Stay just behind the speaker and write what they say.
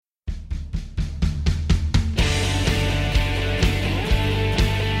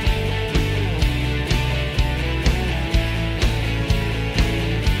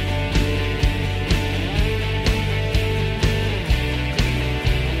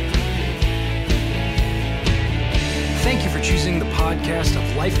for choosing the podcast of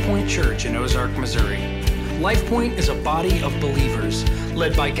LifePoint Church in Ozark, Missouri. LifePoint is a body of believers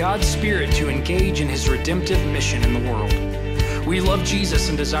led by God's Spirit to engage in His redemptive mission in the world. We love Jesus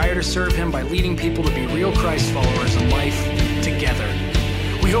and desire to serve Him by leading people to be real Christ followers in life together.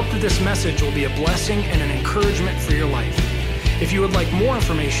 We hope that this message will be a blessing and an encouragement for your life. If you would like more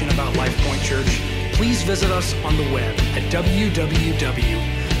information about LifePoint Church, please visit us on the web at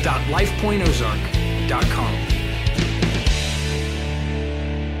www.lifepointozark.com.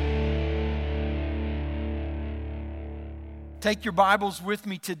 Take your Bibles with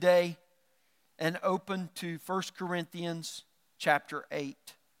me today and open to 1 Corinthians chapter 8.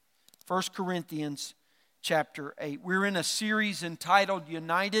 1 Corinthians chapter 8. We're in a series entitled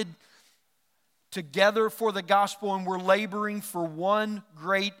United Together for the Gospel, and we're laboring for one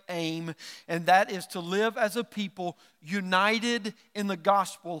great aim, and that is to live as a people united in the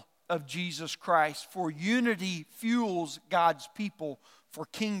gospel of Jesus Christ. For unity fuels God's people for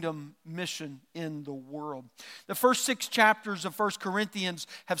kingdom mission in the world. The first 6 chapters of 1 Corinthians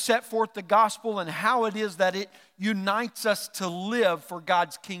have set forth the gospel and how it is that it unites us to live for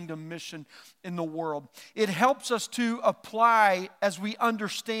God's kingdom mission in the world. It helps us to apply, as we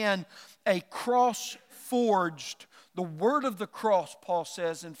understand, a cross-forged, the word of the cross, Paul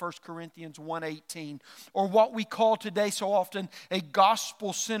says in 1 Corinthians 1:18, or what we call today so often a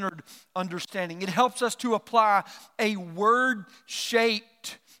gospel-centered understanding. It helps us to apply a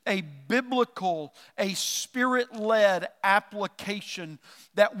word-shaped, a biblical, a spirit-led application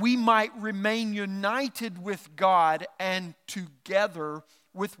that we might remain united with God and together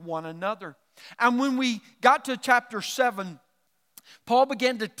with one another. And when we got to chapter 7, Paul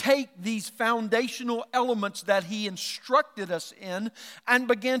began to take these foundational elements that he instructed us in and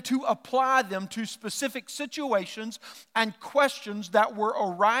began to apply them to specific situations and questions that were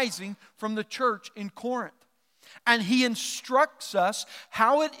arising from the church in Corinth. And he instructs us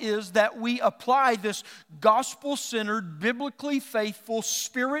how it is that we apply this gospel-centered, biblically faithful,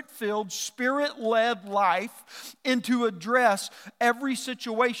 spirit-filled, spirit-led life into address every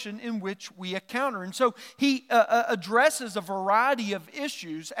situation in which we encounter. And so he addresses a variety of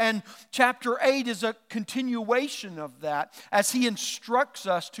issues, and chapter 8 is a continuation of that as he instructs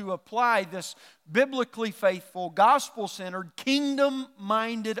us to apply this biblically faithful, gospel-centered,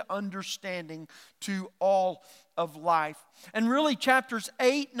 kingdom-minded understanding to all of life. And really chapters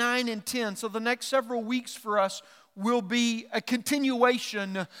 8, 9, and 10, so the next several weeks for us will be a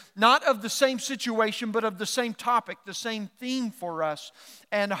continuation, not of the same situation, but of the same topic, the same theme for us.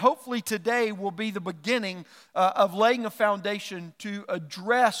 And hopefully today will be the beginning of laying a foundation to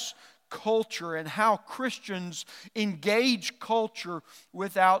address culture and how Christians engage culture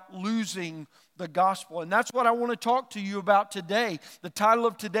without losing the gospel. And that's what I want to talk to you about today. The title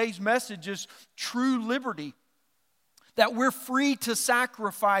of today's message is True Liberty. That we're free to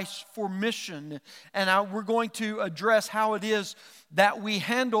sacrifice for mission. And we're going to address how it is that we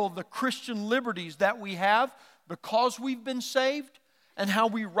handle the Christian liberties that we have because we've been saved, and how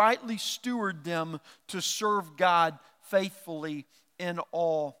we rightly steward them to serve God faithfully in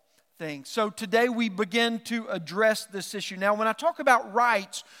all things. So today we begin to address this issue. Now, when I talk about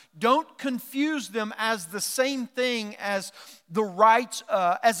rights, don't confuse them as the same thing as the rights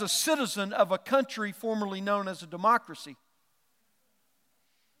as a citizen of a country formerly known as a democracy.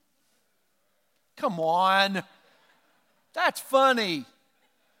 Come on. That's funny.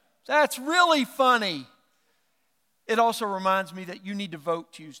 That's really funny. It also reminds me that you need to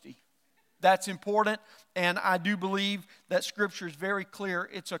vote Tuesday. That's important, and I do believe that Scripture is very clear.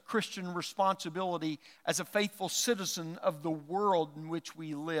 It's a Christian responsibility as a faithful citizen of the world in which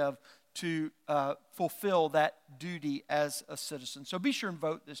we live to fulfill that duty as a citizen. So be sure and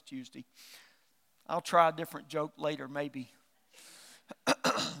vote this Tuesday. I'll try a different joke later, maybe.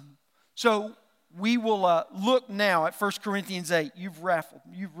 So we will look now at 1 Corinthians 8. You've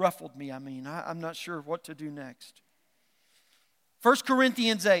ruffled me, I'm not sure what to do next. 1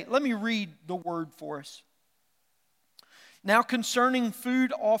 Corinthians 8, let me read the word for us. Now concerning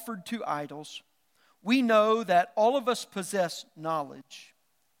food offered to idols, we know that all of us possess knowledge.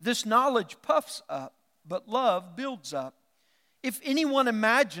 This knowledge puffs up, but love builds up. If anyone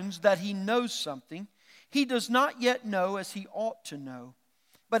imagines that he knows something, he does not yet know as he ought to know.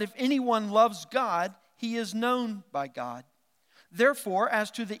 But if anyone loves God, he is known by God. Therefore, as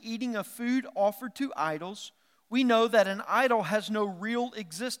to the eating of food offered to idols, we know that an idol has no real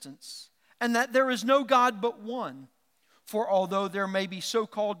existence, and that there is no God but one. For although there may be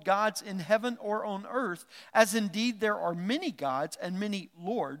so-called gods in heaven or on earth, as indeed there are many gods and many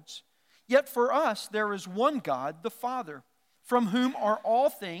lords, yet for us there is one God, the Father, from whom are all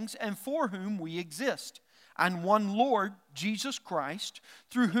things and for whom we exist. and one Lord, Jesus Christ,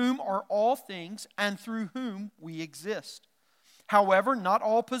 through whom are all things and through whom we exist. However, not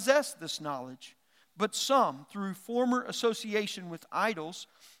all possess this knowledge, but some, through former association with idols,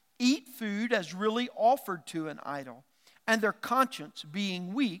 eat food as really offered to an idol, and their conscience,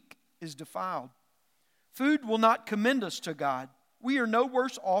 being weak, is defiled. Food will not commend us to God. We are no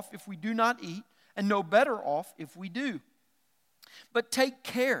worse off if we do not eat, and no better off if we do. But take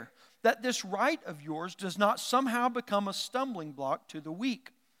care that this right of yours does not somehow become a stumbling block to the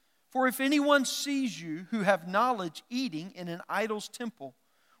weak. For if anyone sees you who have knowledge eating in an idol's temple,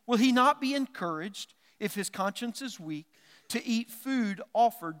 will he not be encouraged, if his conscience is weak, to eat food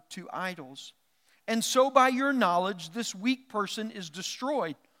offered to idols? And so by your knowledge this weak person is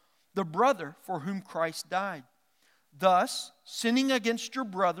destroyed, the brother for whom Christ died. Thus, sinning against your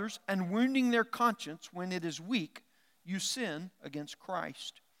brothers and wounding their conscience when it is weak, you sin against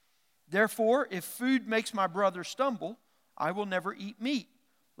Christ. Therefore, if food makes my brother stumble, I will never eat meat,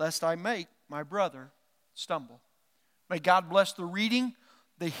 lest I make my brother stumble. May God bless the reading,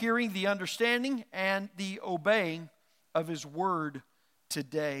 the hearing, the understanding, and the obeying of His Word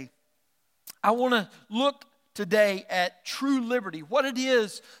today. I want to look today at true liberty, what it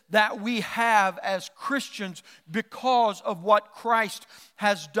is that we have as Christians because of what Christ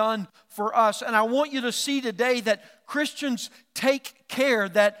has done for us. And I want you to see today that Christians take care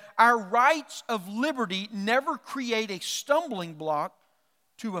that our rights of liberty never create a stumbling block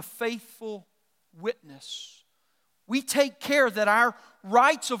to a faithful witness. We take care that our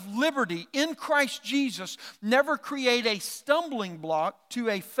rights of liberty in Christ Jesus never create a stumbling block to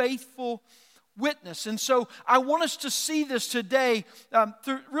a faithful witness. And so I want us to see this today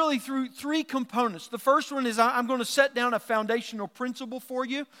through three components. The first one is I'm going to set down a foundational principle for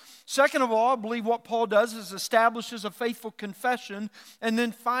you. Second of all, I believe what Paul does is establishes a faithful confession. And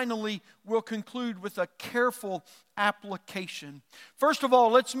then finally, we'll conclude with a careful application. First of all,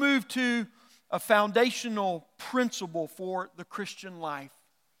 let's move to a foundational principle for the Christian life.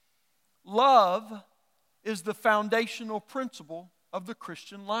 Love is the foundational principle of the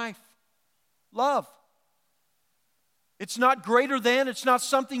Christian life. Love. It's not greater than, it's not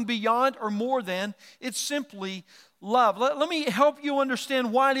something beyond or more than, it's simply love. Let me help you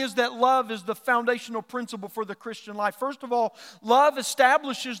understand why it is that love is the foundational principle for the Christian life. First of all, love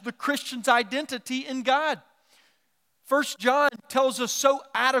establishes the Christian's identity in God. 1 John tells us so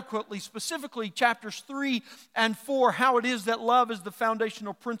adequately, specifically chapters 3 and 4, how it is that love is the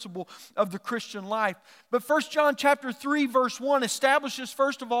foundational principle of the Christian life. But 1 John chapter 3 verse 1 establishes,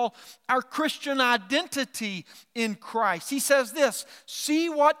 first of all, our Christian identity in Christ. He says this, "See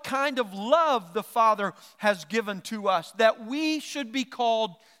what kind of love the Father has given to us, that we should be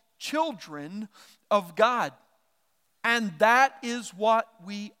called children of God. And that is what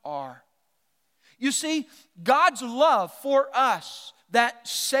we are." You see, God's love for us that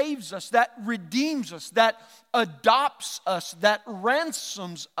saves us, that redeems us, that adopts us, that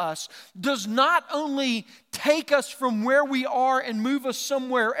ransoms us, does not only take us from where we are and move us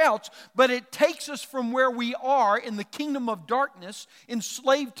somewhere else, but it takes us from where we are in the kingdom of darkness,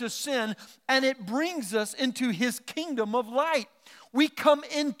 enslaved to sin, and it brings us into His kingdom of light. We come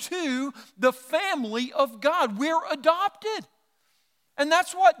into the family of God. We're adopted. And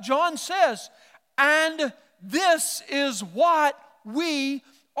that's what John says. And this is what we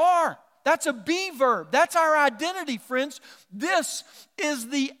are. That's a be verb. That's our identity, friends. This is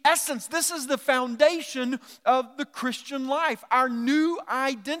the essence. This is the foundation of the Christian life, our new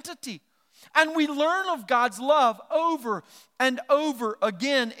identity. And we learn of God's love over and over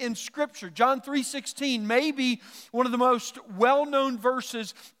again in Scripture. John 3:16, maybe one of the most well-known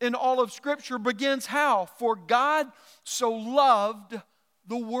verses in all of Scripture, begins how? "For God so loved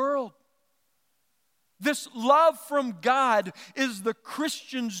the world." This love from God is the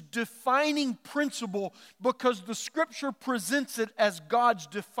Christian's defining principle because the Scripture presents it as God's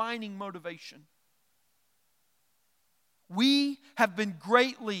defining motivation. We have been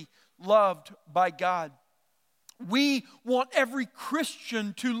greatly loved by God. We want every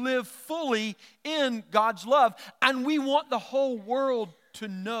Christian to live fully in God's love, and we want the whole world to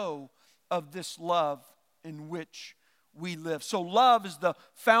know of this love in which we live. So love is the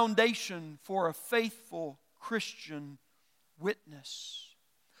foundation for a faithful Christian witness.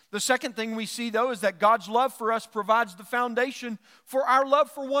 The second thing we see, though, is that God's love for us provides the foundation for our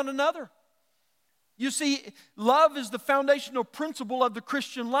love for one another. You see, love is the foundational principle of the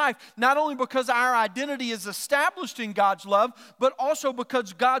Christian life, not only because our identity is established in God's love, but also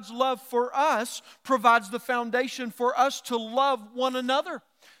because God's love for us provides the foundation for us to love one another.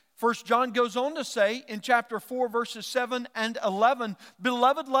 1 John goes on to say in chapter 4, verses 7 and 11,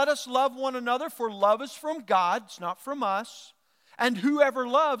 "Beloved, let us love one another, for love is from God, it's not from us. And whoever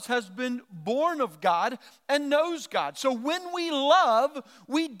loves has been born of God and knows God." So when we love,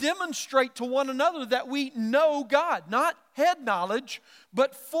 we demonstrate to one another that we know God. Not head knowledge,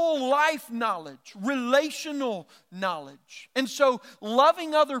 but full life knowledge, relational knowledge. And so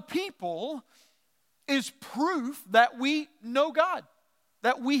loving other people is proof that we know God,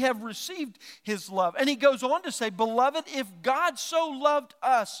 that we have received His love. And he goes on to say, "Beloved, if God so loved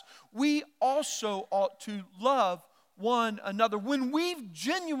us, we also ought to love one another." When we've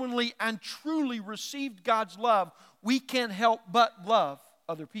genuinely and truly received God's love, we can't help but love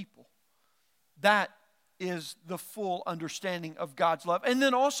other people. That is the full understanding of God's love. And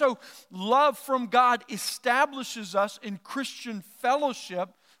then also, love from God establishes us in Christian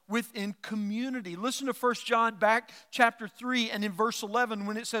fellowship within community. Listen to 1 John back chapter 3 and in verse 11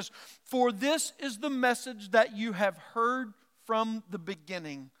 when it says, "For this is the message that you have heard from the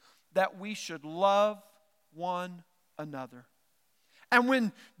beginning, that we should love one another." And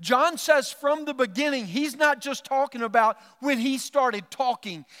when John says from the beginning, he's not just talking about when he started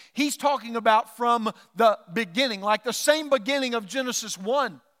talking. He's talking about from the beginning, like the same beginning of Genesis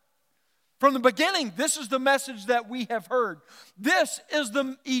 1. From the beginning, this is the message that we have heard. This is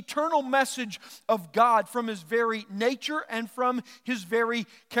the eternal message of God from His very nature and from His very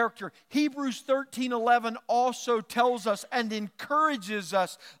character. Hebrews 13:11 also tells us and encourages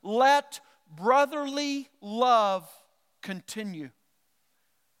us, "Let brotherly love continue."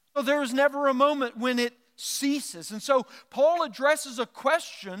 So there is never a moment when it ceases. And so Paul addresses a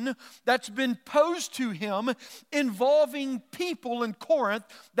question that's been posed to him involving people in Corinth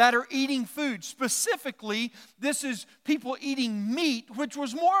that are eating food. Specifically, this is people eating meat, which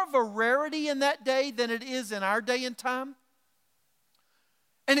was more of a rarity in that day than it is in our day and time.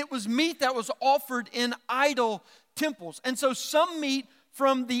 And it was meat that was offered in idol temples. And so some meat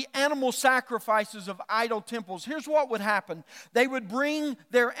from the animal sacrifices of idol temples. Here's what would happen. They would bring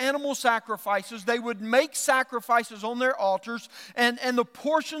their animal sacrifices. They would make sacrifices on their altars. And the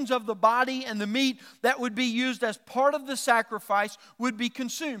portions of the body and the meat that would be used as part of the sacrifice would be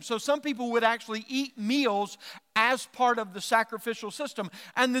consumed. So some people would actually eat meals as part of the sacrificial system.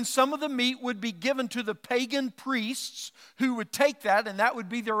 And then some of the meat would be given to the pagan priests who would take that, and that would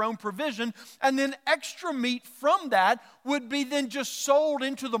be their own provision. And then extra meat from that would be then just sold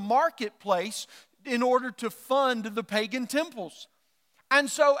into the marketplace in order to fund the pagan temples.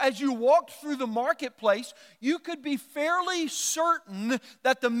 And so as you walked through the marketplace, you could be fairly certain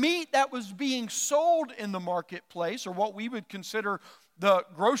that the meat that was being sold in the marketplace, or what we would consider the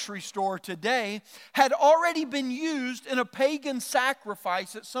grocery store today, had already been used in a pagan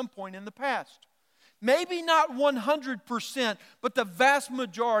sacrifice at some point in the past. Maybe not 100%, but the vast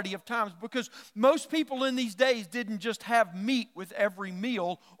majority of times, because most people in these days didn't just have meat with every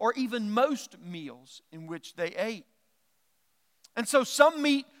meal or even most meals in which they ate. And so some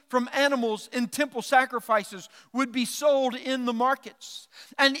meat from animals in temple sacrifices would be sold in the markets.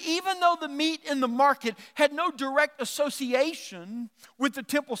 And even though the meat in the market had no direct association with the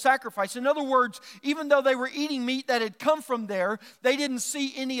temple sacrifice, in other words, even though they were eating meat that had come from there, they didn't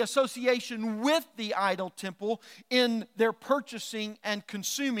see any association with the idol temple in their purchasing and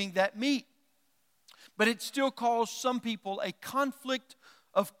consuming that meat. But it still caused some people a conflict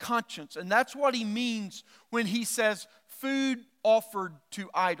of conscience. And that's what he means when he says food offered to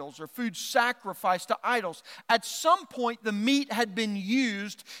idols or food sacrificed to idols. At some point, the meat had been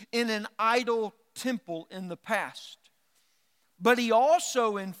used in an idol temple in the past. But he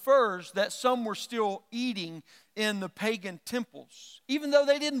also infers that some were still eating in the pagan temples. Even though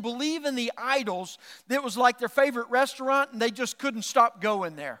they didn't believe in the idols, it was like their favorite restaurant and they just couldn't stop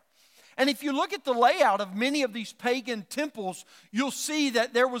going there. And if you look at the layout of many of these pagan temples, you'll see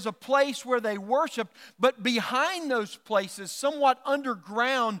that there was a place where they worshiped, but behind those places, somewhat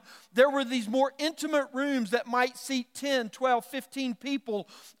underground, there were these more intimate rooms that might seat 10, 12, 15 people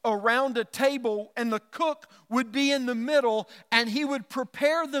around a table, and the cook would be in the middle, and he would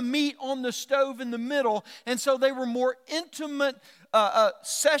prepare the meat on the stove in the middle. And so they were more intimate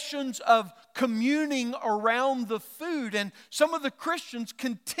sessions of communing around the food. And some of the Christians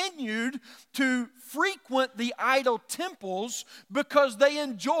continued to frequent the idol temples because they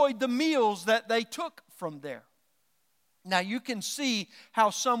enjoyed the meals that they took from there. Now you can see how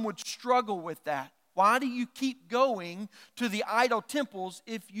some would struggle with that. Why do you keep going to the idol temples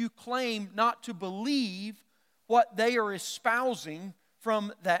if you claim not to believe what they are espousing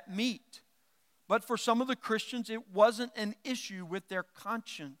from that meat? But for some of the Christians, it wasn't an issue with their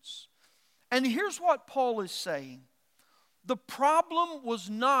conscience. And here's what Paul is saying. The problem was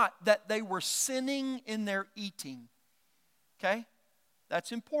not that they were sinning in their eating. Okay?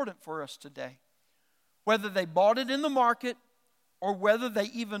 That's important for us today. Whether they bought it in the market or whether they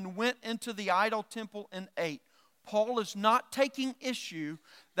even went into the idol temple and ate, Paul is not taking issue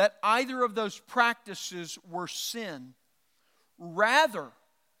that either of those practices were sin. Rather,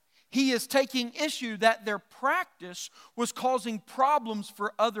 he is taking issue that their practice was causing problems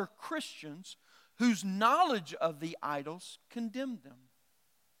for other Christians whose knowledge of the idols condemned them.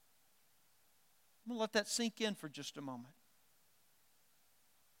 I'm going to let that sink in for just a moment.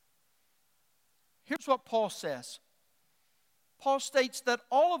 Here's what Paul says. Paul states that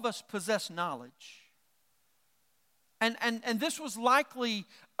all of us possess knowledge. And this was likely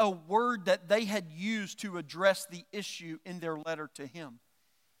a word that they had used to address the issue in their letter to him.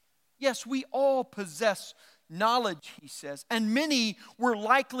 Yes, we all possess knowledge, he says. And many were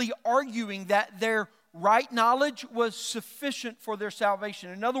likely arguing that their right knowledge was sufficient for their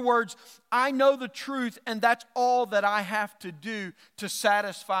salvation. In other words, I know the truth and that's all that I have to do to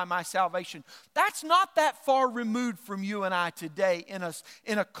satisfy my salvation. That's not that far removed from you and I today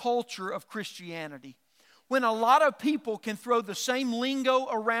in a culture of Christianity. When a lot of people can throw the same lingo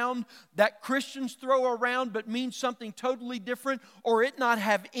around that Christians throw around but mean something totally different, or it not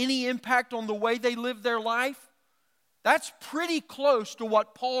have any impact on the way they live their life, that's pretty close to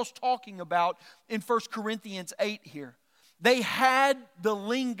what Paul's talking about in 1 Corinthians 8 here. They had the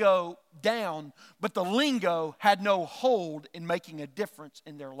lingo down, but the lingo had no hold in making a difference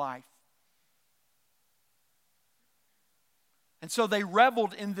in their life. And so they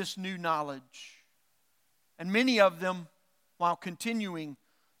reveled in this new knowledge. And many of them, while continuing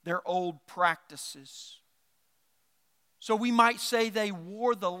their old practices. So we might say they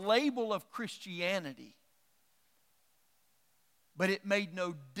wore the label of Christianity, but it made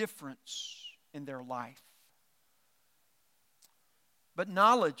no difference in their life. But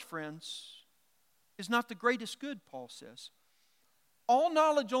knowledge, friends, is not the greatest good, Paul says. All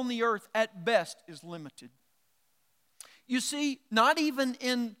knowledge on the earth at best is limited. You see, not even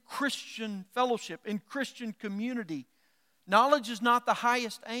in Christian fellowship, in Christian community, knowledge is not the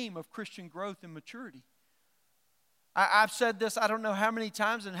highest aim of Christian growth and maturity. I've said this I don't know how many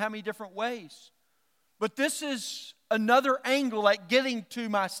times and how many different ways. But this is another angle at getting to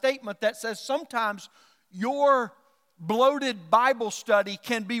my statement that says sometimes your bloated Bible study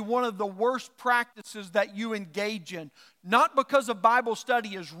can be one of the worst practices that you engage in. Not because a Bible study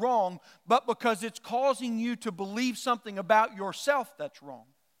is wrong, but because it's causing you to believe something about yourself that's wrong.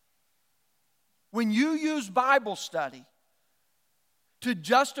 When you use Bible study to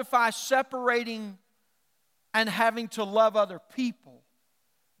justify separating and having to love other people,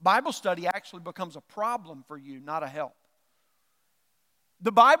 Bible study actually becomes a problem for you, not a help.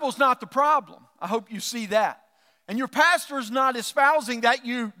 The Bible's not the problem. I hope you see that. And your pastor is not espousing that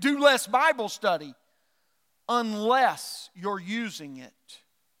you do less Bible study unless you're using it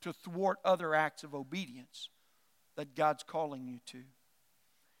to thwart other acts of obedience that God's calling you to.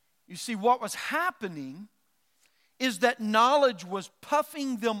 You see, what was happening is that knowledge was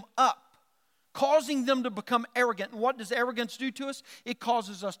puffing them up, causing them to become arrogant. And what does arrogance do to us? It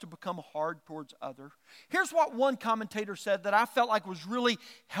causes us to become hard towards others. Here's what one commentator said that I felt like was really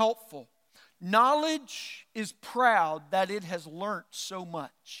helpful. Knowledge is proud that it has learnt so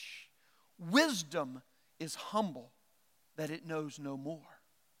much. Wisdom is humble that it knows no more.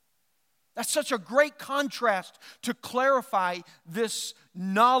 That's such a great contrast to clarify this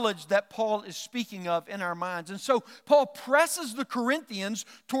knowledge that Paul is speaking of in our minds. And so Paul presses the Corinthians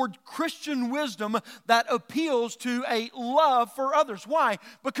toward Christian wisdom that appeals to a love for others. Why?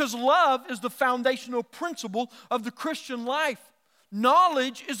 Because love is the foundational principle of the Christian life.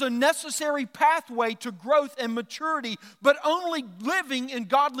 Knowledge is a necessary pathway to growth and maturity, but only living in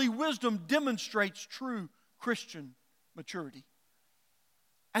godly wisdom demonstrates true Christian maturity.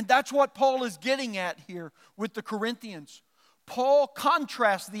 And that's what Paul is getting at here with the Corinthians. Paul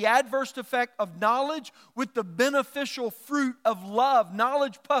contrasts the adverse effect of knowledge with the beneficial fruit of love.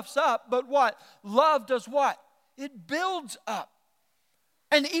 Knowledge puffs up, but what? Love does what? It builds up.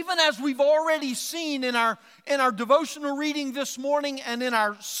 And even as we've already seen in our devotional reading this morning and in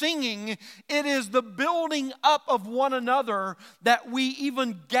our singing, it is the building up of one another that we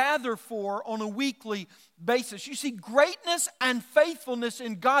even gather for on a weekly basis. You see, greatness and faithfulness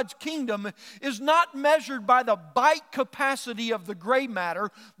in God's kingdom is not measured by the bite capacity of the gray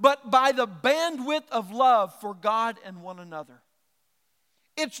matter, but by the bandwidth of love for God and one another.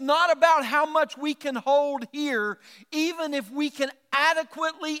 It's not about how much we can hold here, even if we can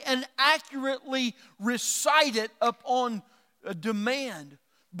adequately and accurately recite it upon a demand.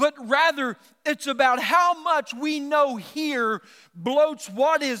 but rather it's about how much we know here bloats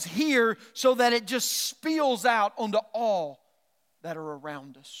what is here so that it just spills out onto all that are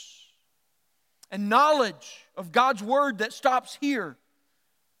around us. And knowledge of God's Word that stops here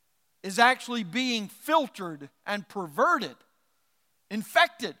is actually being filtered and perverted,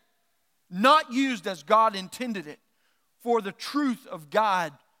 infected, not used as God intended it. For the truth of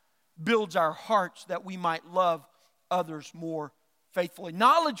God builds our hearts that we might love others more faithfully.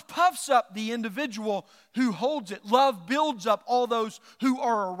 Knowledge puffs up the individual who holds it. Love builds up all those who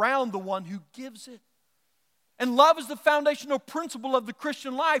are around the one who gives it. And love is the foundational principle of the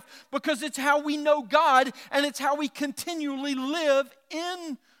Christian life because it's how we know God and it's how we continually live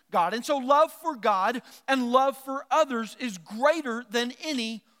in God. And so love for God and love for others is greater than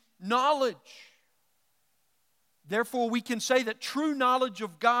any knowledge. Therefore, we can say that true knowledge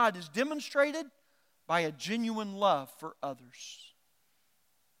of God is demonstrated by a genuine love for others.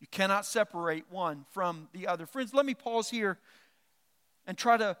 You cannot separate one from the other. Friends, let me pause here and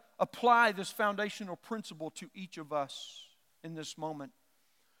try to apply this foundational principle to each of us in this moment.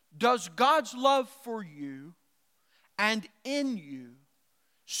 Does God's love for you and in you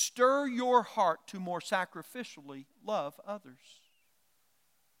stir your heart to more sacrificially love others?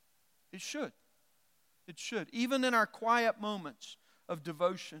 It should. It should. Even in our quiet moments of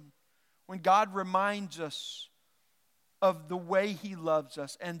devotion, when God reminds us of the way He loves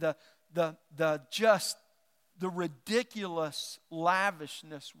us and the ridiculous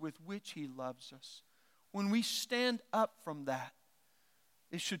lavishness with which He loves us, when we stand up from that,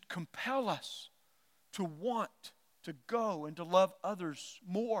 it should compel us to want to go and to love others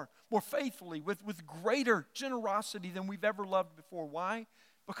more faithfully, with greater generosity than we've ever loved before. Why?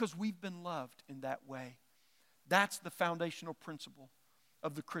 Because we've been loved in that way. That's the foundational principle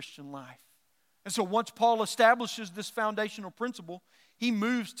of the Christian life. And so once Paul establishes this foundational principle, he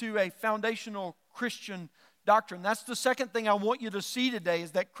moves to a foundational Christian doctrine. That's the second thing I want you to see today,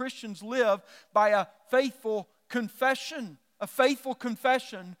 is that Christians live by a faithful confession. A faithful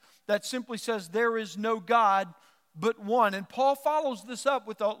confession that simply says there is no God but one. And Paul follows this up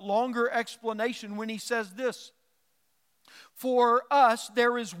with a longer explanation when he says this: for us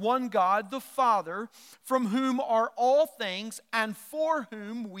there is one God, the Father, from whom are all things and for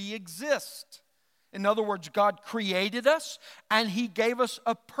whom we exist. In other words, God created us and He gave us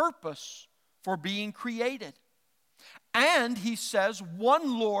a purpose for being created. And he says,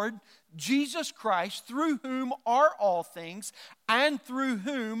 one Lord, Jesus Christ, through whom are all things and through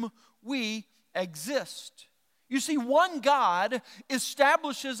whom we exist. You see, one God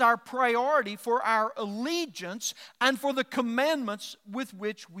establishes our priority for our allegiance and for the commandments with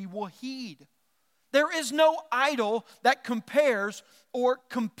which we will heed. There is no idol that compares or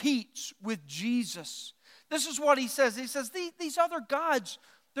competes with Jesus. This is what he says. He says, these other gods,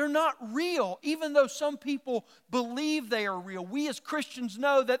 they're not real, even though some people believe they are real. We as Christians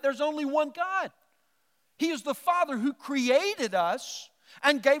know that there's only one God. He is the Father who created us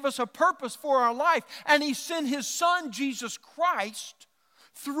and gave us a purpose for our life. And He sent His Son, Jesus Christ,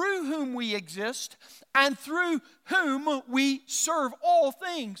 through whom we exist and through whom we serve all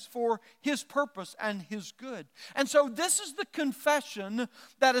things for His purpose and His good. And so this is the confession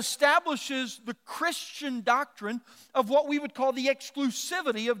that establishes the Christian doctrine of what we would call the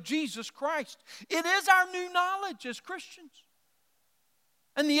exclusivity of Jesus Christ. It is our new knowledge as Christians.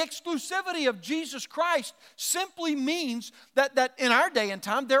 And the exclusivity of Jesus Christ simply means that in our day and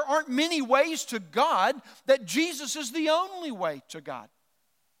time, there aren't many ways to God, that Jesus is the only way to God.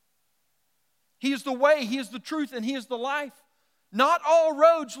 He is the way, He is the truth, and He is the life. Not all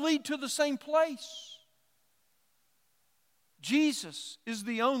roads lead to the same place. Jesus is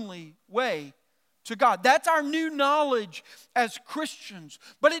the only way to God. That's our new knowledge as Christians.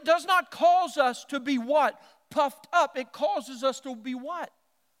 But it does not cause us to be what? Puffed up. It causes us to be what?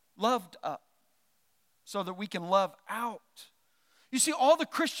 Loved up, so that we can love out. You see, all the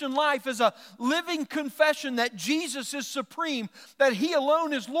Christian life is a living confession that Jesus is supreme, that He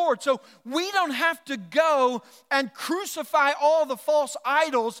alone is Lord. So we don't have to go and crucify all the false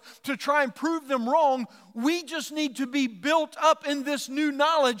idols to try and prove them wrong. We just need to be built up in this new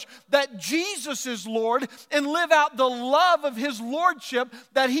knowledge that Jesus is Lord and live out the love of His Lordship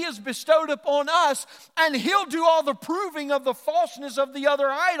that He has bestowed upon us, and He'll do all the proving of the falseness of the other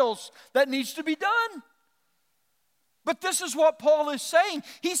idols that needs to be done. But this is what Paul is saying.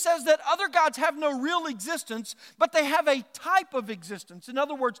 He says that other gods have no real existence, but they have a type of existence. In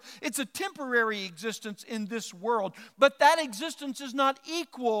other words, it's a temporary existence in this world, but that existence is not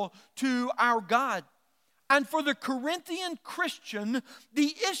equal to our God. And for the Corinthian Christian,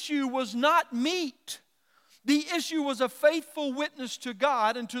 the issue was not meat. The issue was a faithful witness to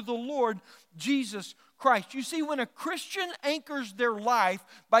God and to the Lord Jesus Christ. You see, when a Christian anchors their life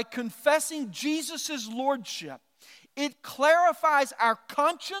by confessing Jesus' lordship, it clarifies our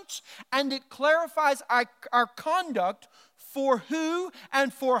conscience and it clarifies our conduct for who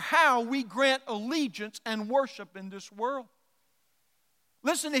and for how we grant allegiance and worship in this world.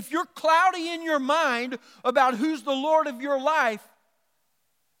 Listen, if you're cloudy in your mind about who's the Lord of your life,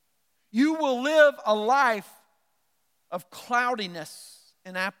 you will live a life of cloudiness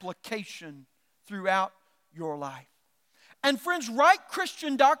and application throughout your life. And friends, right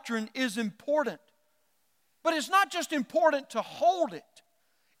Christian doctrine is important. But it's not just important to hold it.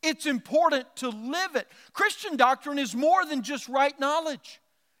 It's important to live it. Christian doctrine is more than just right knowledge.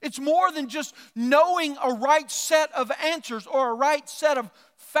 It's more than just knowing a right set of answers or a right set of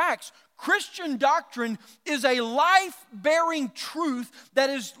facts. Christian doctrine is a life-bearing truth that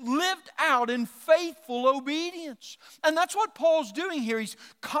is lived out in faithful obedience. And that's what Paul's doing here. He's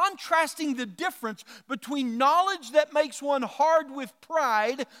contrasting the difference between knowledge that makes one hard with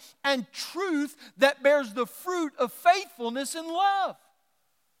pride and truth that bears the fruit of faithfulness and love.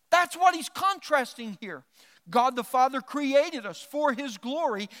 That's what he's contrasting here. God the Father created us for His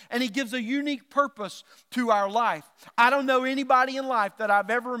glory, and He gives a unique purpose to our life. I don't know anybody in life that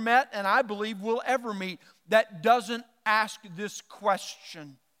I've ever met, and I believe will ever meet, that doesn't ask this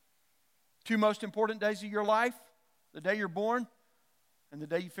question. 2 most important days of your life: the day you're born and the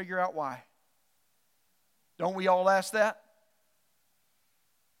day you figure out why. Don't we all ask that?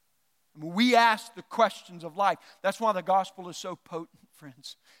 I mean, we ask the questions of life. That's why the gospel is so potent,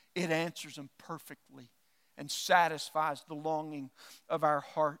 friends. It answers them perfectly and satisfies the longing of our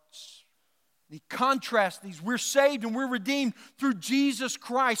hearts. He contrasts these. We're saved and we're redeemed through Jesus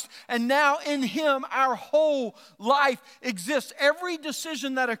Christ. And now in Him our whole life exists. Every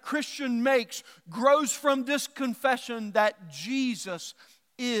decision that a Christian makes grows from this confession that Jesus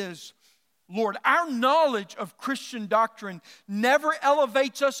is Lord. Our knowledge of Christian doctrine never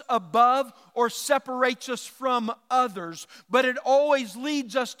elevates us above or separates us from others, but it always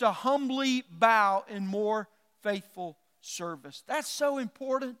leads us to humbly bow in more faithful service. That's so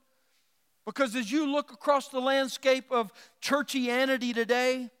important, because as you look across the landscape of churchianity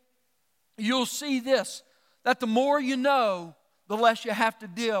today, you'll see this, that the more you know, the less you have to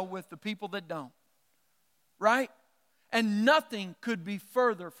deal with the people that don't. Right? And nothing could be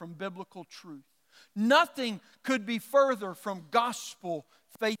further from biblical truth. Nothing could be further from gospel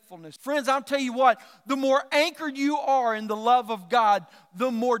faithfulness. Friends, I'll tell you what, the more anchored you are in the love of God,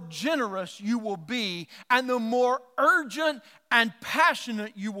 the more generous you will be, and the more urgent and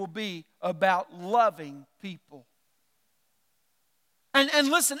passionate you will be about loving people. And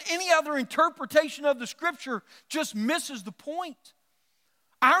listen, any other interpretation of the Scripture just misses the point.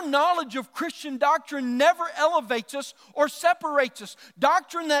 Our knowledge of Christian doctrine never elevates us or separates us.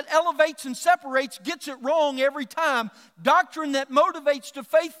 Doctrine that elevates and separates gets it wrong every time. Doctrine that motivates to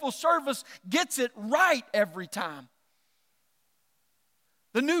faithful service gets it right every time.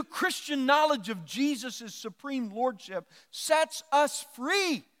 The new Christian knowledge of Jesus' supreme lordship sets us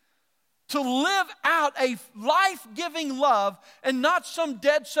free to live out a life-giving love and not some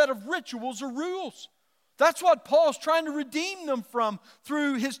dead set of rituals or rules. That's what Paul's trying to redeem them from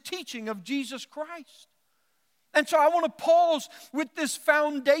through his teaching of Jesus Christ. And so I want to pause with this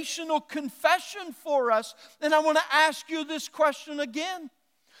foundational confession for us, and I want to ask you this question again.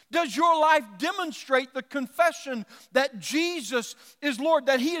 Does your life demonstrate the confession that Jesus is Lord,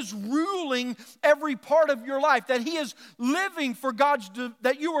 that He is ruling every part of your life, that He is living for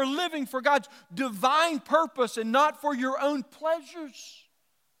that you are living for God's divine purpose and not for your own pleasures?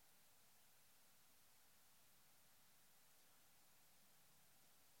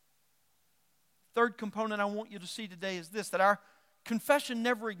 Third component I want you to see today is this, that our confession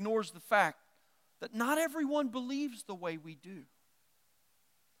never ignores the fact that not everyone believes the way we do.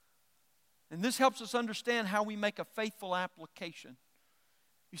 And this helps us understand how we make a faithful application.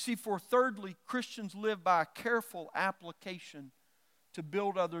 You see, for thirdly, Christians live by a careful application to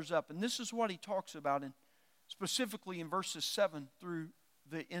build others up. And this is what he talks about, specifically in verses 7 through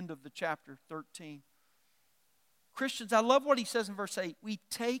the end of the chapter 13. Christians, I love what he says in verse 8. We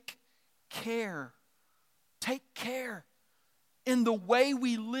take care in the way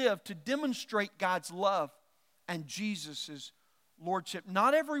we live to demonstrate God's love and Jesus' lordship.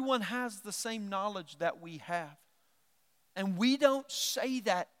 Not everyone has the same knowledge that we have. And we don't say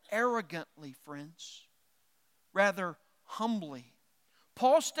that arrogantly, friends. Rather, humbly.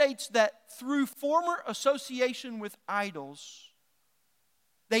 Paul states that through former association with idols,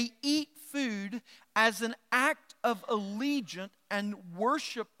 they eat food as an act of allegiance and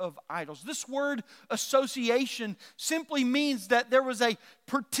worship of idols. This word association simply means that there was a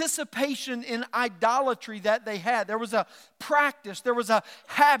participation in idolatry that they had. There was a practice, there was a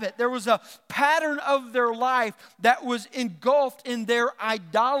habit, there was a pattern of their life that was engulfed in their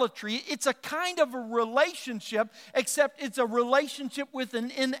idolatry. It's a kind of a relationship, except it's a relationship with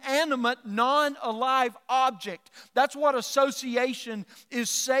an inanimate, non-alive object. That's what association is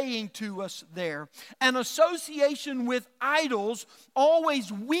saying to us there. An association with idols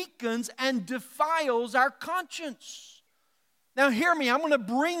always weakens and defiles our conscience. Now hear me, I'm going to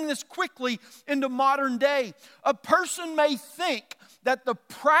bring this quickly into modern day. A person may think that the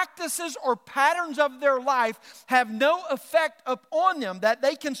practices or patterns of their life have no effect upon them, that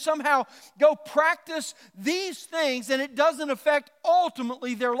they can somehow go practice these things and it doesn't affect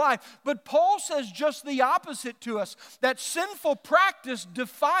ultimately their life. But Paul says just the opposite to us, that sinful practice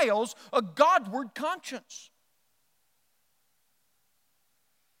defiles a Godward conscience.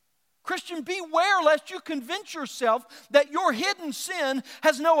 Christian, beware lest you convince yourself that your hidden sin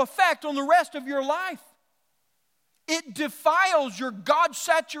has no effect on the rest of your life. It defiles your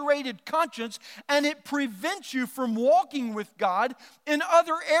God-saturated conscience, and it prevents you from walking with God in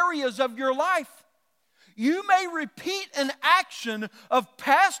other areas of your life. You may repeat an action of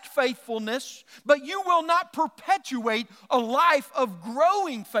past faithfulness, but you will not perpetuate a life of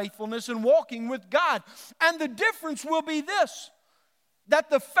growing faithfulness and walking with God. And the difference will be this: that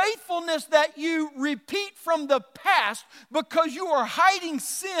the faithfulness that you repeat from the past because you are hiding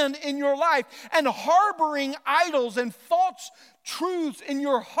sin in your life and harboring idols and false truths in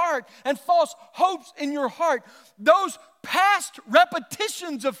your heart and false hopes in your heart, those past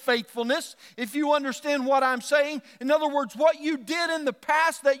repetitions of faithfulness, if you understand what I'm saying. In other words, what you did in the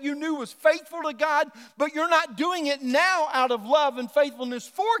past that you knew was faithful to God, but you're not doing it now out of love and faithfulness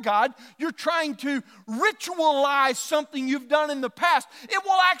for God. You're trying to ritualize something you've done in the past. It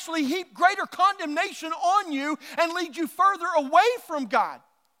will actually heap greater condemnation on you and lead you further away from God.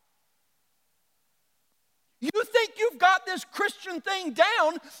 You think you've got this Christian thing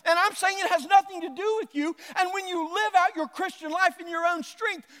down, and I'm saying it has nothing to do with you. And when you live out your Christian life in your own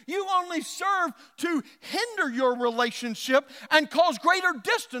strength, you only serve to hinder your relationship and cause greater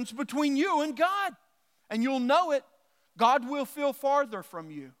distance between you and God. And you'll know it. God will feel farther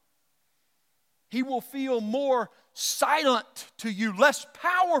from you. He will feel more silent to you, less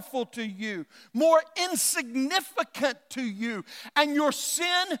powerful to you, more insignificant to you. And your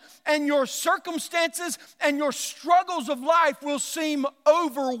sin and your circumstances and your struggles of life will seem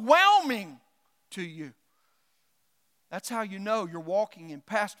overwhelming to you. That's how you know you're walking in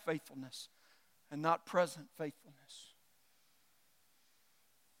past faithfulness and not present faithfulness.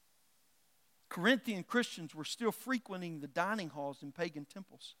 Corinthian Christians were still frequenting the dining halls in pagan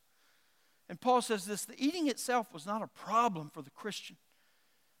temples. And Paul says this: the eating itself was not a problem for the Christian.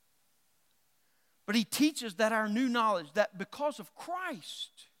 But he teaches that our new knowledge, that because of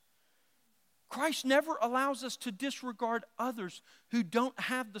Christ never allows us to disregard others who don't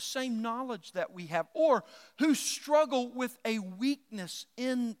have the same knowledge that we have, or who struggle with a weakness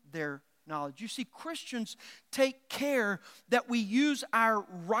in their knowledge. You see, Christians take care that we use our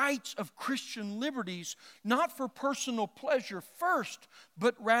rights of Christian liberties not for personal pleasure first,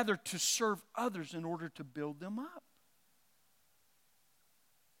 but rather to serve others in order to build them up.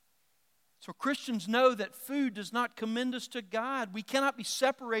 So Christians know that food does not commend us to God. We cannot be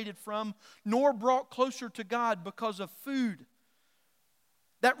separated from nor brought closer to God because of food.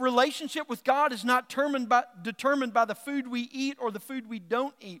 That relationship with God is not determined by the food we eat or the food we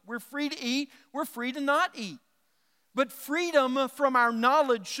don't eat. We're free to eat, we're free to not eat. But freedom from our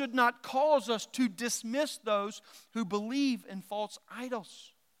knowledge should not cause us to dismiss those who believe in false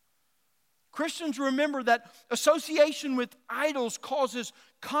idols. Christians remember that association with idols causes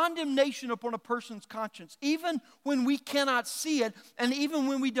condemnation upon a person's conscience, even when we cannot see it and even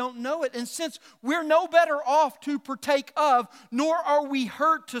when we don't know it. And since we're no better off to partake of, nor are we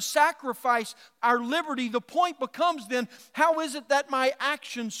hurt to sacrifice our liberty, the point becomes then, how is it that my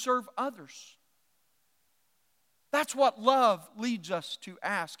actions serve others? That's what love leads us to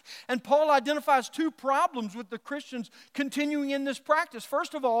ask. And Paul identifies two problems with the Christians continuing in this practice.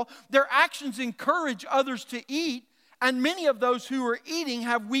 First of all, their actions encourage others to eat, and many of those who are eating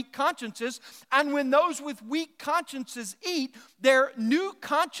have weak consciences. And when those with weak consciences eat, their new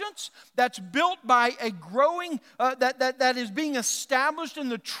conscience that's built by a growing, that is being established in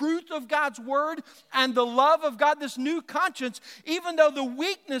the truth of God's word and the love of God, this new conscience, even though the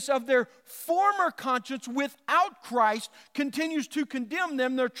weakness of their former conscience without Christ continues to condemn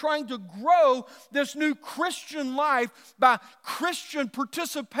them, they're trying to grow this new Christian life by Christian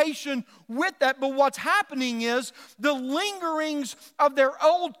participation with that. But what's happening is the the lingerings of their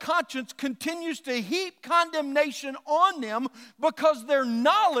old conscience continues to heap condemnation on them because their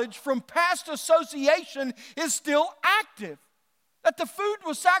knowledge from past association is still active. That the food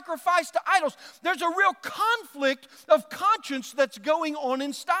was sacrificed to idols. There's a real conflict of conscience that's going on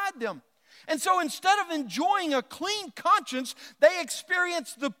inside them. And so instead of enjoying a clean conscience, they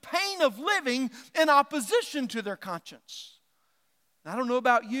experience the pain of living in opposition to their conscience. I don't know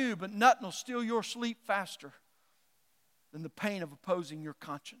about you, but nothing will steal your sleep faster than the pain of opposing your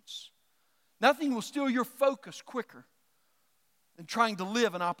conscience. Nothing will steal your focus quicker than trying to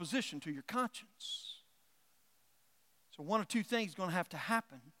live in opposition to your conscience. So one of two things is going to have to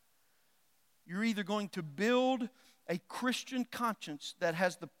happen. You're either going to build a Christian conscience that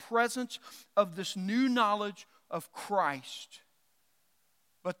has the presence of this new knowledge of Christ,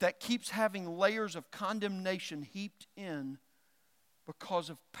 but that keeps having layers of condemnation heaped in because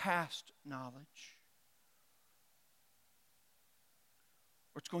of past knowledge.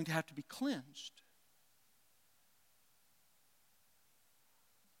 Or it's going to have to be cleansed.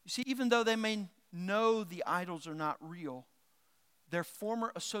 You see, even though they may know the idols are not real, their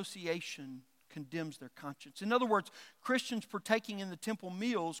former association condemns their conscience. In other words, Christians partaking in the temple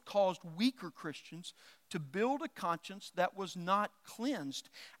meals caused weaker Christians to build a conscience that was not cleansed.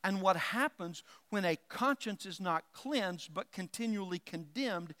 And what happens when a conscience is not cleansed but continually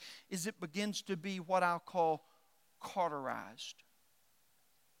condemned is it begins to be what I'll call cauterized.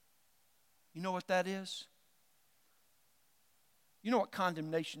 You know what that is? You know what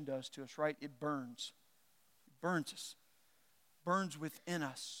condemnation does to us, right? It burns. It burns us. Burns within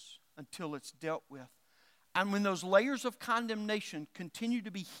us until it's dealt with. And when those layers of condemnation continue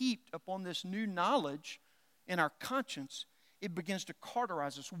to be heaped upon this new knowledge in our conscience, it begins to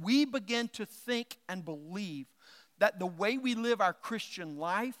cauterize us. We begin to think and believe that the way we live our Christian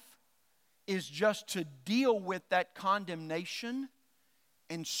life is just to deal with that condemnation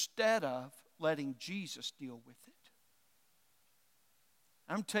instead of letting Jesus deal with it.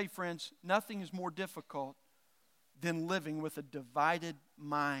 I'm going to tell you, friends, nothing is more difficult than living with a divided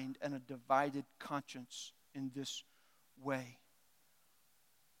mind and a divided conscience in this way.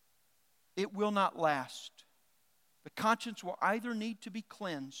 It will not last. The conscience will either need to be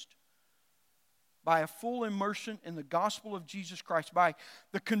cleansed by a full immersion in the gospel of Jesus Christ, by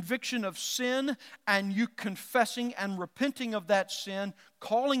the conviction of sin and you confessing and repenting of that sin,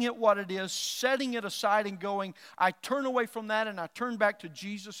 calling it what it is, setting it aside and going, I turn away from that and I turn back to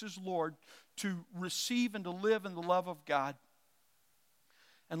Jesus as Lord to receive and to live in the love of God.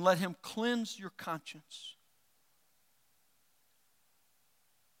 And let Him cleanse your conscience.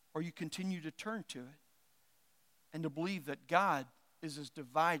 Or you continue to turn to it and to believe that God is as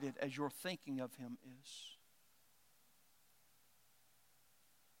divided as your thinking of Him is.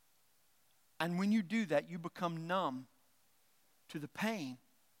 And when you do that, you become numb to the pain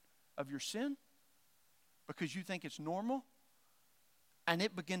of your sin because you think it's normal, and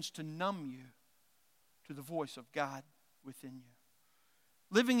it begins to numb you to the voice of God within you.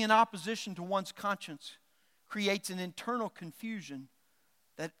 Living in opposition to one's conscience creates an internal confusion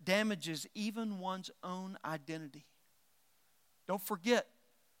that damages even one's own identity. Don't forget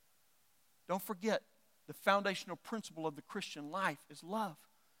the foundational principle of the Christian life is love.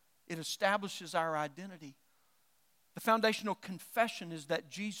 It establishes our identity. The foundational confession is that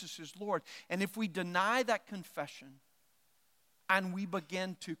Jesus is Lord. And if we deny that confession and we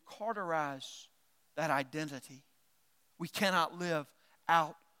begin to cauterize that identity, we cannot live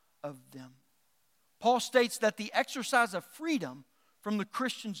out of them. Paul states that the exercise of freedom from the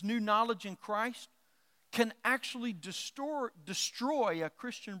Christian's new knowledge in Christ can actually destroy a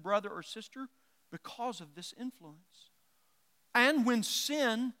Christian brother or sister because of this influence. And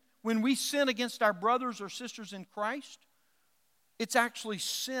when we sin against our brothers or sisters in Christ, it's actually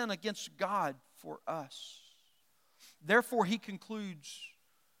sin against God for us. Therefore, he concludes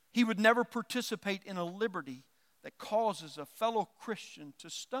he would never participate in a liberty that causes a fellow Christian to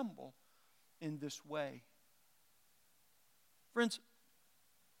stumble in this way. Friends,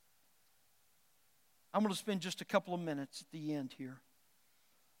 I'm going to spend just a couple of minutes at the end here,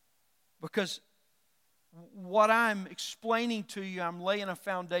 because what I'm explaining to you, I'm laying a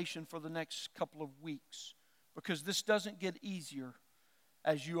foundation for the next couple of weeks, because this doesn't get easier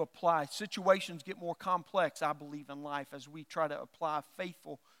as you apply. Situations get more complex, I believe, in life as we try to apply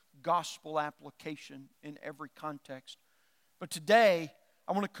faithful gospel application in every context. But today,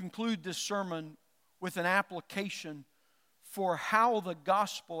 I want to conclude this sermon with an application for how the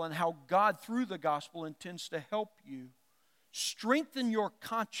gospel and how God through the gospel intends to help you strengthen your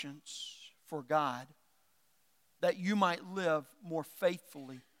conscience for God, that you might live more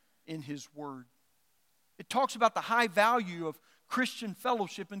faithfully in His Word. It talks about the high value of Christian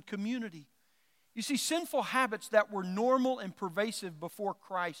fellowship and community. You see, sinful habits that were normal and pervasive before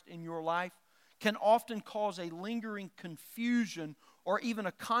Christ in your life can often cause a lingering confusion or even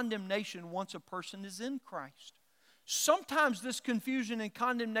a condemnation once a person is in Christ. Sometimes this confusion and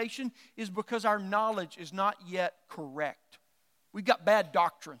condemnation is because our knowledge is not yet correct. We've got bad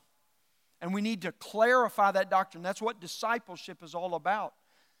doctrine, and we need to clarify that doctrine. That's what discipleship is all about.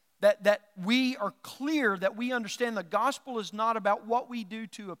 That we are clear, that we understand the gospel is not about what we do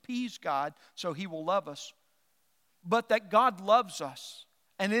to appease God so He will love us, but that God loves us,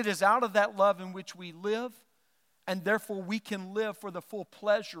 and it is out of that love in which we live, and therefore we can live for the full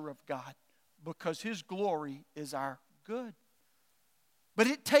pleasure of God because His glory is our good. But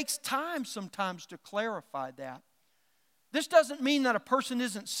it takes time sometimes to clarify that. This doesn't mean that a person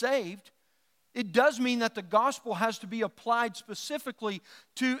isn't saved. It does mean that the gospel has to be applied specifically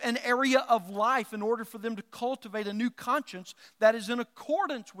to an area of life in order for them to cultivate a new conscience that is in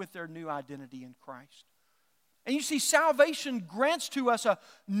accordance with their new identity in Christ. And you see, salvation grants to us a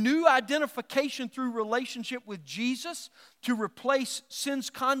new identification through relationship with Jesus to replace sin's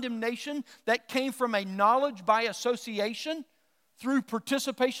condemnation that came from a knowledge by association through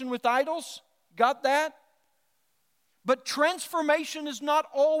participation with idols. Got that? But transformation is not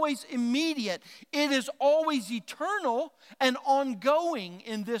always immediate. It is always eternal and ongoing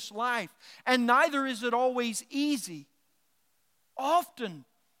in this life. And neither is it always easy. Often,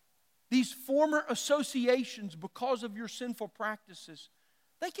 these former associations, because of your sinful practices,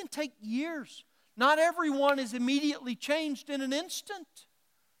 they can take years. Not everyone is immediately changed in an instant.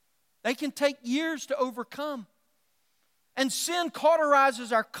 They can take years to overcome. And sin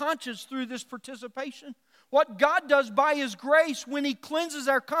cauterizes our conscience through this participation. What God does by His grace when He cleanses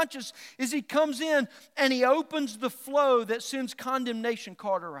our conscience is He comes in and He opens the flow that sin's condemnation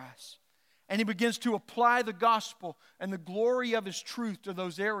cauterized. And He begins to apply the gospel and the glory of His truth to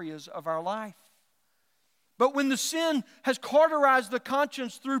those areas of our life. But when the sin has cauterized the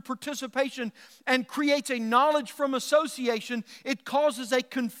conscience through participation and creates a knowledge from association, it causes a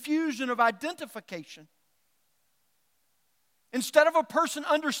confusion of identification. Instead of a person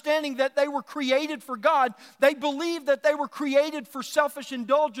understanding that they were created for God, they believe that they were created for selfish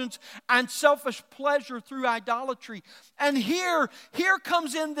indulgence and selfish pleasure through idolatry. And here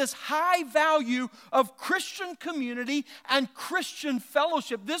comes in this high value of Christian community and Christian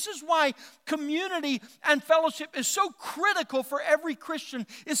fellowship. This is why community and fellowship is so critical for every Christian,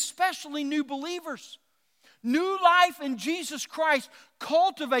 especially new believers. New life in Jesus Christ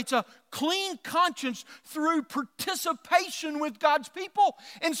cultivates a clean conscience through participation with God's people.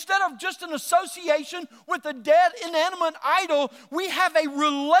 Instead of just an association with a dead, inanimate idol, we have a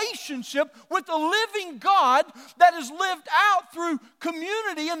relationship with the living God that is lived out through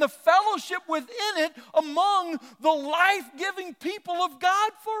community and the fellowship within it among the life-giving people of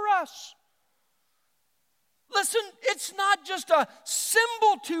God for us. Listen, it's not just a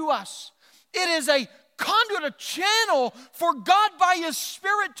symbol to us. It is a conduit, a channel for God by His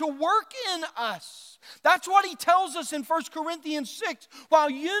Spirit to work in us. That's what He tells us in 1 Corinthians 6, while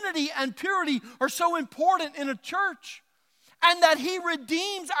unity and purity are so important in a church, and that He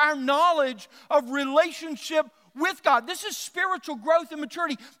redeems our knowledge of relationship with God. This is spiritual growth and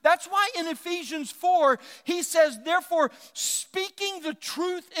maturity. That's why in Ephesians 4, he says, therefore, speaking the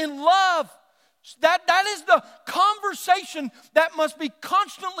truth in love. That is the conversation that must be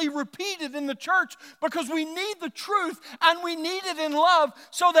constantly repeated in the church, because we need the truth and we need it in love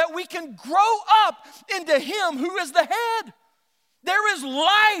so that we can grow up into Him who is the head. There is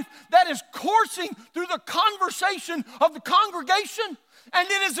life that is coursing through the conversation of the congregation, and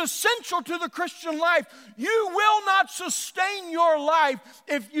it is essential to the Christian life. You will not sustain your life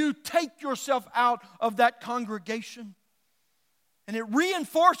if you take yourself out of that congregation. And it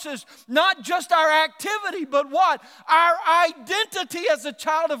reinforces not just our activity, but what? Our identity as a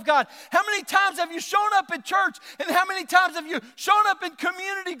child of God. How many times have you shown up at church, and how many times have you shown up in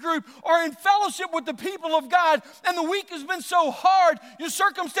community group or in fellowship with the people of God, and the week has been so hard, your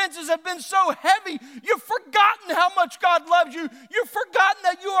circumstances have been so heavy, you've forgotten how much God loves you, you've forgotten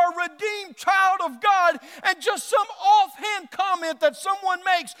that you are a redeemed child of God, and just some offhand comment that someone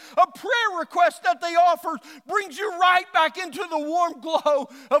makes, a prayer request that they offer, brings you right back into the warm glow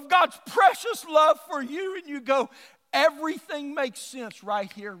of God's precious love for you, and you go, everything makes sense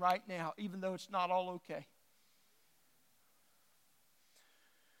right here, right now, even though it's not all okay.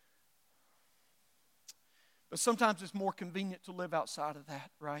 But sometimes it's more convenient to live outside of that,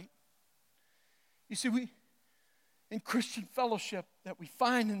 right? You see, in Christian fellowship that we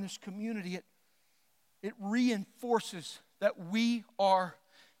find in this community, it reinforces that we are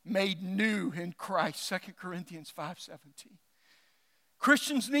made new in Christ. 2 Corinthians 5:17.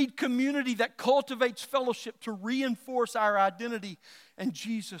 Christians need community that cultivates fellowship to reinforce our identity in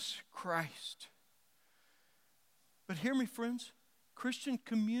Jesus Christ. But hear me, friends, Christian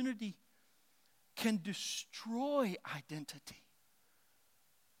community can destroy identity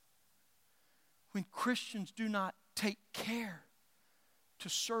when Christians do not take care to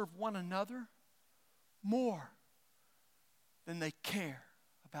serve one another more than they care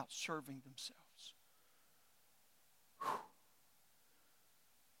about serving themselves. Whew.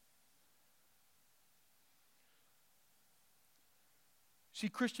 See,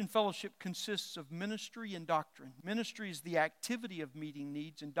 Christian fellowship consists of ministry and doctrine. Ministry is the activity of meeting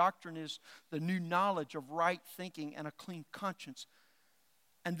needs, and doctrine is the new knowledge of right thinking and a clean conscience.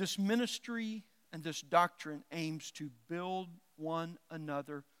 And this ministry and this doctrine aims to build one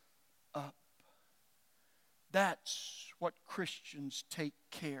another up. That's what Christians take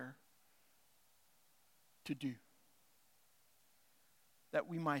care to do, that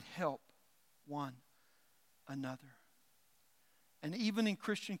we might help one another. And even in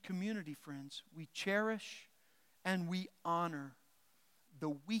Christian community, friends, we cherish and we honor the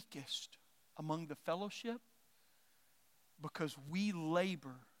weakest among the fellowship because we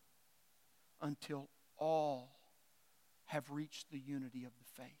labor until all have reached the unity of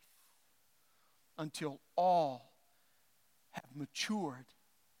the faith, until all have matured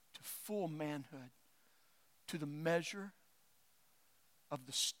to full manhood, to the measure of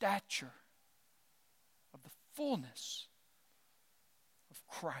the stature of the fullness of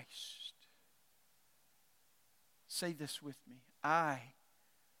Christ. Say this with me. I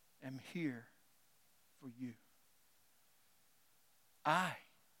am here for you. I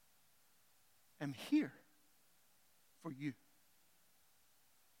am here for you.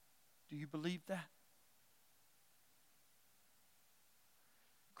 Do you believe that?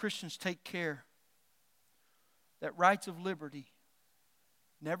 Christians take care that rights of liberty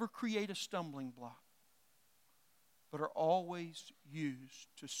never create a stumbling block, but are always used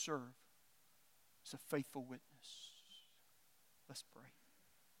to serve as a faithful witness. Let's pray.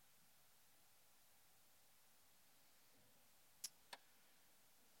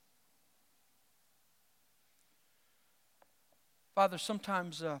 Father,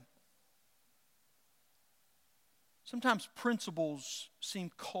 sometimes principles seem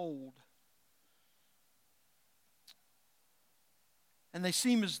cold. And they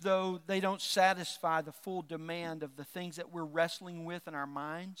seem as though they don't satisfy the full demand of the things that we're wrestling with in our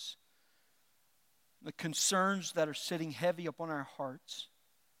minds, the concerns that are sitting heavy upon our hearts.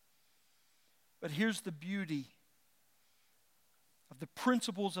 But here's the beauty of the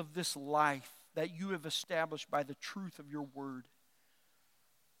principles of this life that you have established by the truth of your word.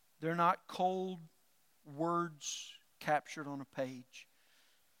 They're not cold words captured on a page.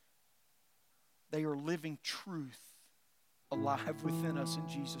 They are living truth alive within us in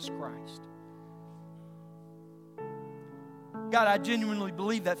Jesus Christ. God, I genuinely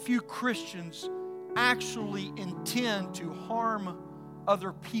believe that few Christians actually intend to harm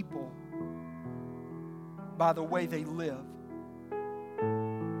other people by the way they live.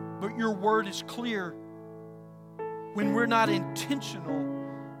 But your word is clear. When we're not intentional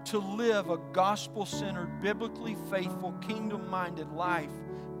to live a gospel-centered, biblically faithful, kingdom-minded life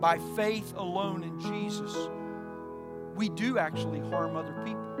by faith alone in Jesus, we do actually harm other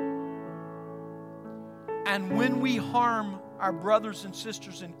people. And when we harm our brothers and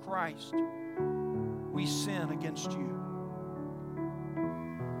sisters in Christ, we sin against you.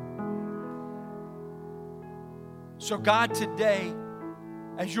 So God, today,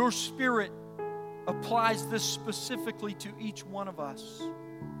 as your Spirit applies this specifically to each one of us,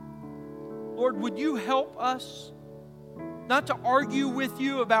 Lord, would you help us not to argue with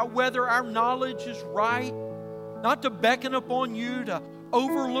you about whether our knowledge is right, not to beckon upon you to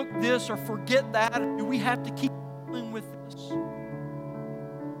overlook this or forget that. Do we have to keep dealing with this?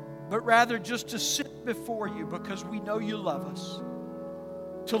 But rather just to sit before you because we know you love us.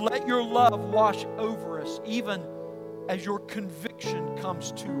 To let your love wash over us even as your conviction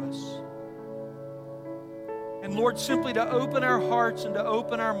comes to us. And Lord, simply to open our hearts and to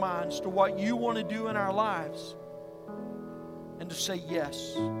open our minds to what you want to do in our lives. And to say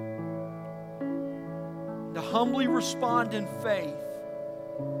yes. To humbly respond in faith.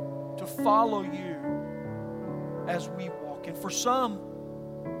 To follow you as we walk. And for some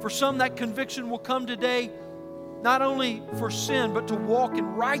that conviction will come today, not only for sin, but to walk in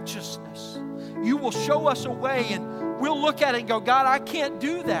righteousness. You will show us a way and we'll look at it and go, God, I can't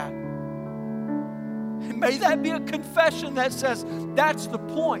do that. And may that be a confession that says, that's the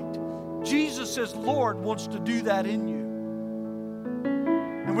point. Jesus, as Lord, wants to do that in you.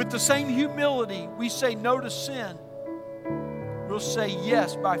 And with the same humility we say no to sin, we'll say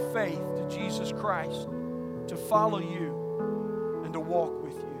yes by faith to Jesus Christ, to follow you and to walk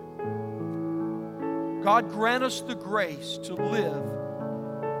with you. God, grant us the grace to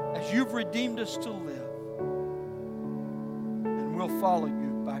live as you've redeemed us to live, and we'll follow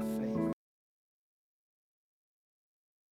you by faith.